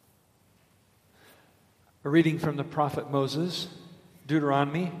A reading from the prophet Moses,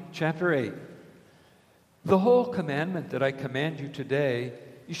 Deuteronomy chapter 8. The whole commandment that I command you today,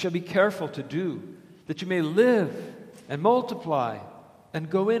 you shall be careful to do, that you may live and multiply and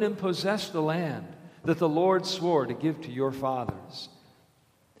go in and possess the land that the Lord swore to give to your fathers.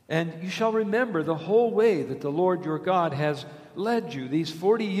 And you shall remember the whole way that the Lord your God has led you these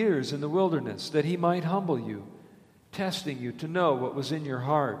 40 years in the wilderness, that he might humble you, testing you to know what was in your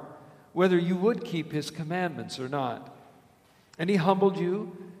heart, whether you would keep his commandments or not. And he humbled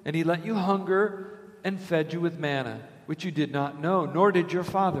you, and he let you hunger, and fed you with manna, which you did not know, nor did your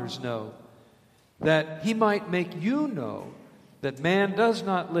fathers know, that he might make you know that man does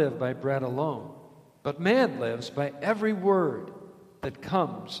not live by bread alone, but man lives by every word that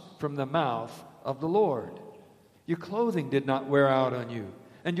comes from the mouth of the Lord. Your clothing did not wear out on you,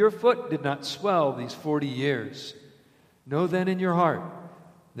 and your foot did not swell these 40 years. Know then in your heart,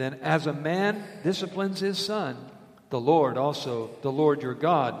 then as a man disciplines his son, the Lord your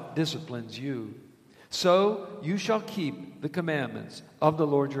God, disciplines you. So you shall keep the commandments of the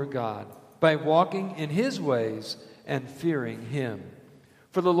Lord your God by walking in his ways and fearing him.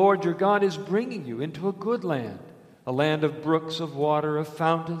 For the Lord your God is bringing you into a good land, a land of brooks of water, of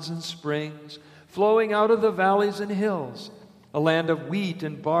fountains and springs, flowing out of the valleys and hills, a land of wheat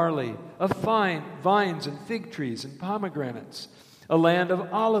and barley, of fine vines and fig trees and pomegranates, a land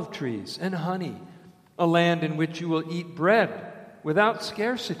of olive trees and honey, a land in which you will eat bread without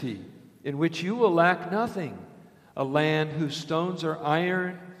scarcity, in which you will lack nothing, a land whose stones are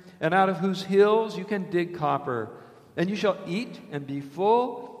iron, and out of whose hills you can dig copper. And you shall eat and be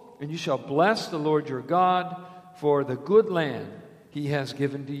full, and you shall bless the Lord your God for the good land he has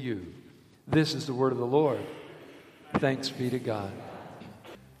given to you. This is the word of the Lord. Thanks be to God.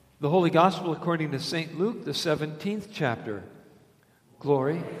 The Holy Gospel according to St. Luke, the 17th chapter.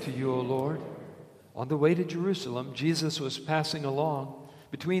 Glory to you, O Lord. On the way to Jerusalem, Jesus was passing along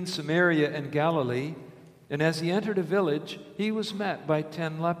between Samaria and Galilee, and as he entered a village, he was met by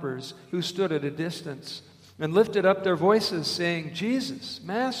 10 lepers who stood at a distance and lifted up their voices, saying, Jesus,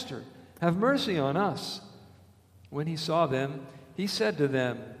 Master, have mercy on us. When he saw them, he said to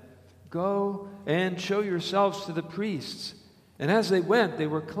them, Go and show yourselves to the priests. And as they went, they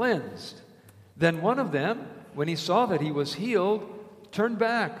were cleansed. Then one of them, when he saw that he was healed, turned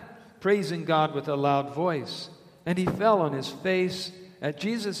back, praising God with a loud voice. And he fell on his face at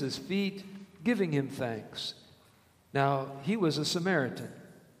Jesus' feet, giving him thanks. Now he was a Samaritan.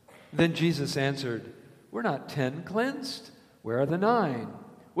 Then Jesus answered, Were not 10 cleansed? Where are the 9?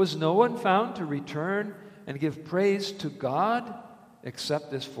 Was no one found to return and give praise to God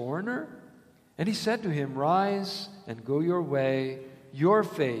except this foreigner? And he said to him, Rise and go your way. Your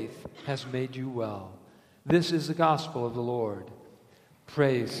faith has made you well. This is the gospel of the Lord.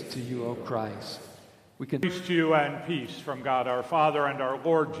 Praise to you, O Christ. We can Peace to you and peace from God our Father and our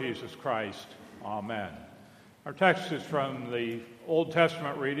Lord Jesus Christ. Amen. Our text is from the Old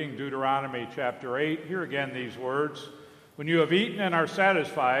Testament reading, Deuteronomy chapter 8. Here again these words. When you have eaten and are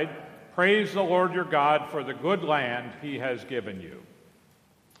satisfied, praise the Lord your God for the good land he has given you.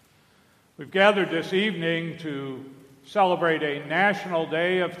 We've gathered this evening to celebrate a national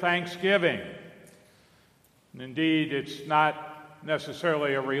day of thanksgiving. And indeed, it's not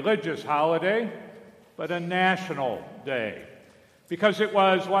necessarily a religious holiday, but a national day. Because it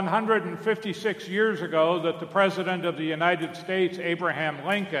was 156 years ago that the President of the United States, Abraham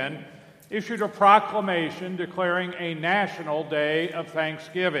Lincoln, issued a proclamation declaring a national day of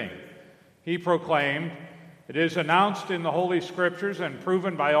thanksgiving. He proclaimed, It is announced in the Holy Scriptures and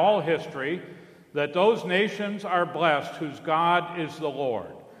proven by all history that those nations are blessed whose God is the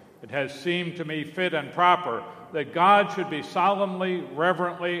Lord. It has seemed to me fit and proper that God should be solemnly,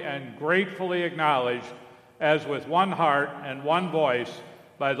 reverently, and gratefully acknowledged as with one heart and one voice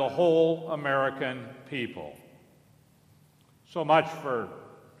by the whole American people. So much for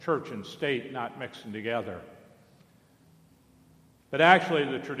church and state not mixing together. But actually,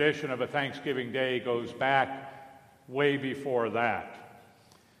 the tradition of a Thanksgiving Day goes back way before that.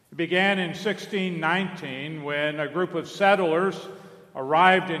 It began in 1619 when a group of settlers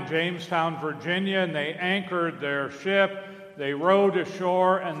arrived in Jamestown, Virginia, and they anchored their ship, they rowed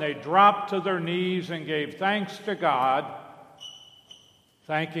ashore, and they dropped to their knees and gave thanks to God,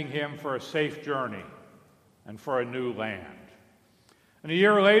 thanking him for a safe journey and for a new land. And a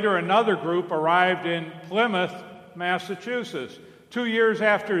year later, another group arrived in Plymouth, Massachusetts. 2 years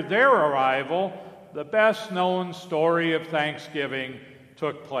after their arrival, the best-known story of Thanksgiving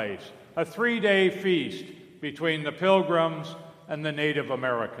took place, a 3-day feast between the Pilgrims and the Native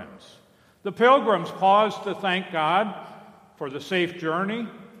Americans. The Pilgrims paused to thank God for the safe journey,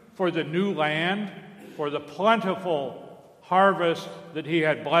 for the new land, for the plentiful harvest that he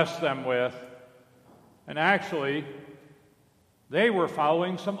had blessed them with. And actually, they were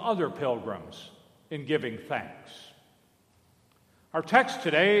following some other pilgrims in giving thanks. Our text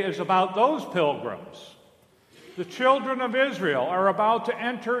today is about those pilgrims. The children of Israel are about to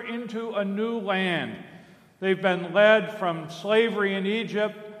enter into a new land. They've been led from slavery in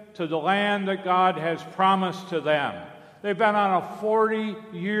Egypt to the land that God has promised to them. They've been on a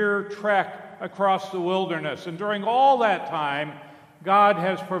 40-year trek across the wilderness, and during all that time, God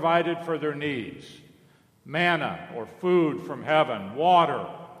has provided for their needs. Manna, or food from heaven, water,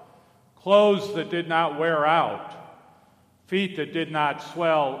 clothes that did not wear out, feet that did not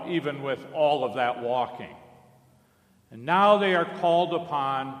swell even with all of that walking. And now they are called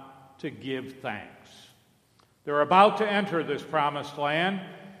upon to give thanks. They're about to enter this promised land.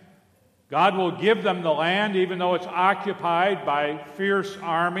 God will give them the land, even though it's occupied by fierce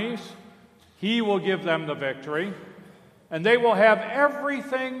armies. He will give them the victory. And they will have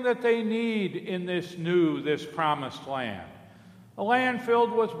everything that they need in this promised land. A land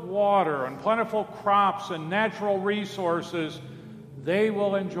filled with water and plentiful crops and natural resources. They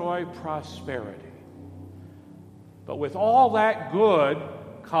will enjoy prosperity. But with all that good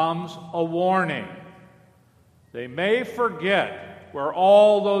comes a warning. They may forget where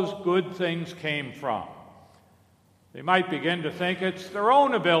all those good things came from. They might begin to think it's their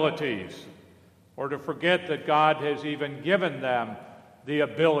own abilities, or to forget that God has even given them the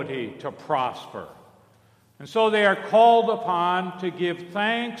ability to prosper. And so they are called upon to give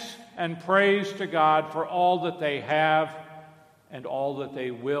thanks and praise to God for all that they have and all that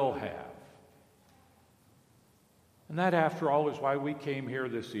they will have. And that, after all, is why we came here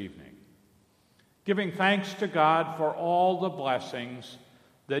this evening, giving thanks to God for all the blessings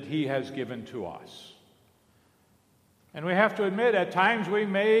that He has given to us. And we have to admit, at times we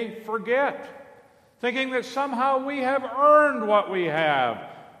may forget, thinking that somehow we have earned what we have,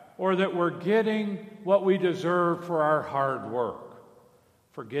 or that we're getting what we deserve for our hard work,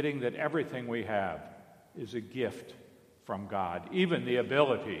 forgetting that everything we have is a gift from God, even the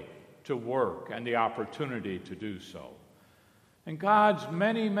ability to work and the opportunity to do so. And God's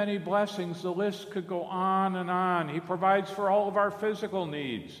many, many blessings, the list could go on and on. He provides for all of our physical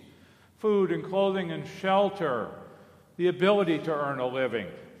needs, food and clothing and shelter, the ability to earn a living,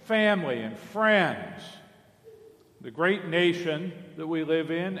 family and friends, the great nation that we live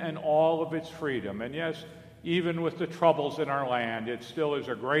in and all of its freedom. And yes, even with the troubles in our land, it still is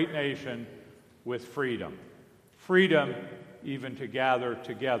a great nation with freedom. Freedom even to gather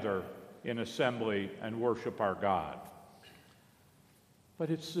together in assembly and worship our God. But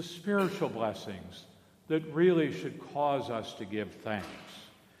it's the spiritual blessings that really should cause us to give thanks.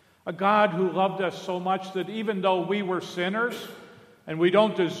 A God who loved us so much that even though we were sinners and we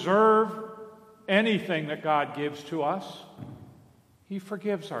don't deserve anything that God gives to us, He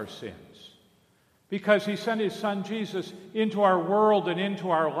forgives our sins because He sent His Son Jesus into our world and into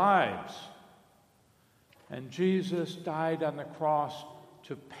our lives. And Jesus died on the cross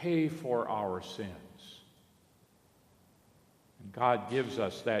to pay for our sins. And God gives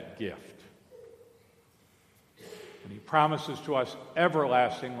us that gift. And He promises to us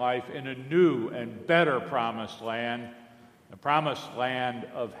everlasting life in a new and better promised land, the promised land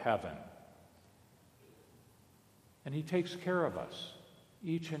of heaven. And He takes care of us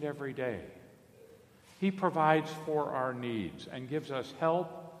each and every day. He provides for our needs and gives us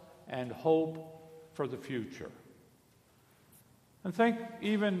help and hope for the future. And think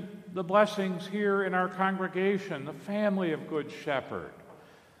even the blessings here in our congregation, the family of Good Shepherd.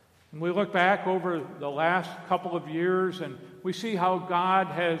 And we look back over the last couple of years and we see how God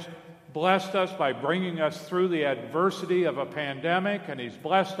has blessed us by bringing us through the adversity of a pandemic, and He's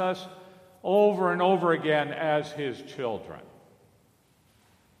blessed us over and over again as His children.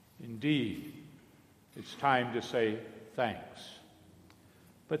 Indeed, it's time to say thanks.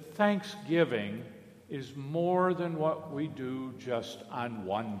 But thanksgiving is more than what we do just on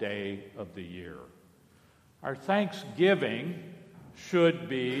one day of the year. Our thanksgiving should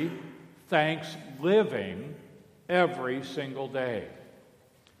be thanks-living every single day.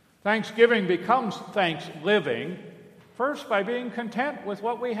 Thanksgiving becomes thanks-living first by being content with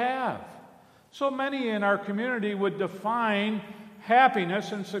what we have. So many in our community would define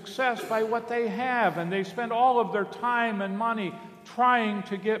happiness and success by what they have, and they spend all of their time and money trying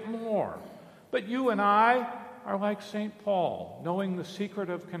to get more. But you and I are like St. Paul, knowing the secret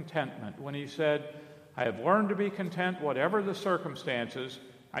of contentment when he said, I have learned to be content whatever the circumstances.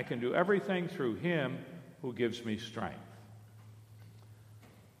 I can do everything through Him who gives me strength.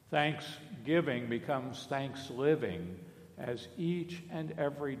 Thanksgiving becomes thanks-living as each and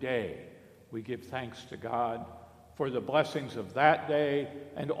every day we give thanks to God for the blessings of that day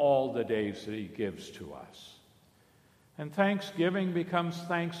and all the days that he gives to us. And thanksgiving becomes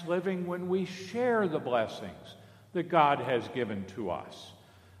thanks living when we share the blessings that God has given to us.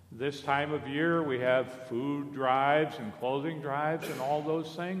 This time of year we have food drives and clothing drives and all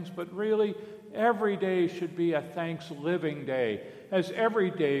those things, but really every day should be a thanks living day, as every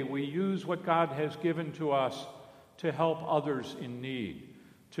day we use what God has given to us to help others in need,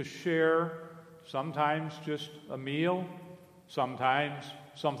 to share sometimes just a meal, sometimes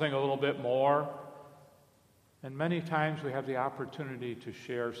something a little bit more, and many times we have the opportunity to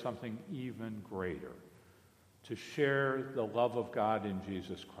share something even greater, to share the love of God in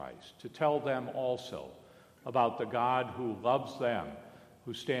Jesus Christ, to tell them also about the God who loves them,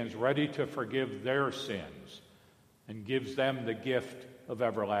 who stands ready to forgive their sins and gives them the gift of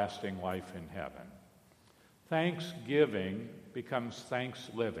everlasting life in heaven. Thanksgiving becomes thanks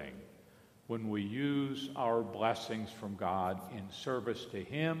living when we use our blessings from God in service to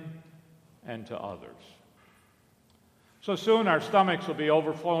him and to others. So soon our stomachs will be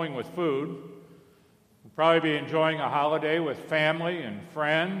overflowing with food. We'll probably be enjoying a holiday with family and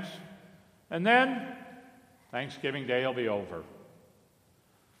friends. And then Thanksgiving Day will be over.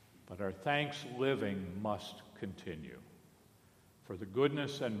 But our thanks living must continue. For the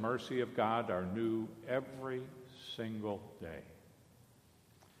goodness and mercy of God are new every single day.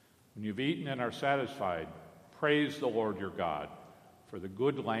 When you've eaten and are satisfied, praise the Lord your God for the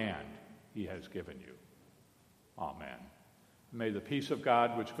good land he has given you. Amen. May the peace of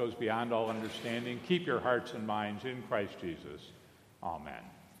God, which goes beyond all understanding, keep your hearts and minds in Christ Jesus. Amen.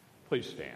 Please stand.